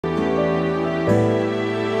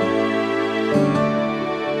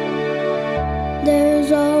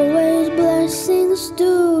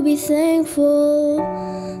be thankful,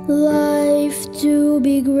 life to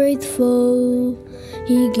be grateful.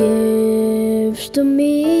 He gives to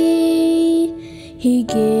me, He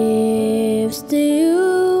gives to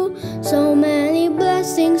you, so many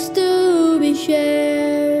blessings to be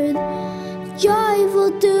shared,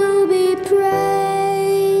 joyful to be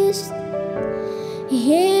praised. He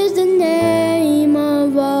is the name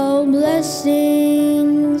of all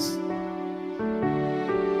blessings.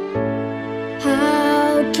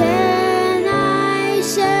 How can I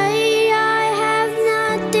say I have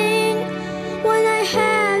nothing when I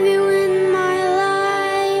have you in my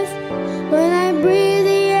life? When I breathe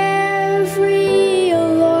the air free,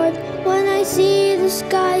 oh Lord, when I see the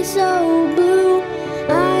sky so blue,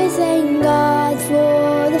 I thank God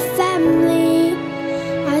for the family.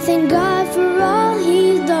 I thank God for all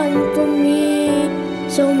He's done for me.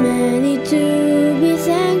 So many to be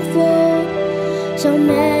thankful, so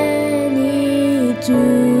many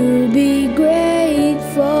to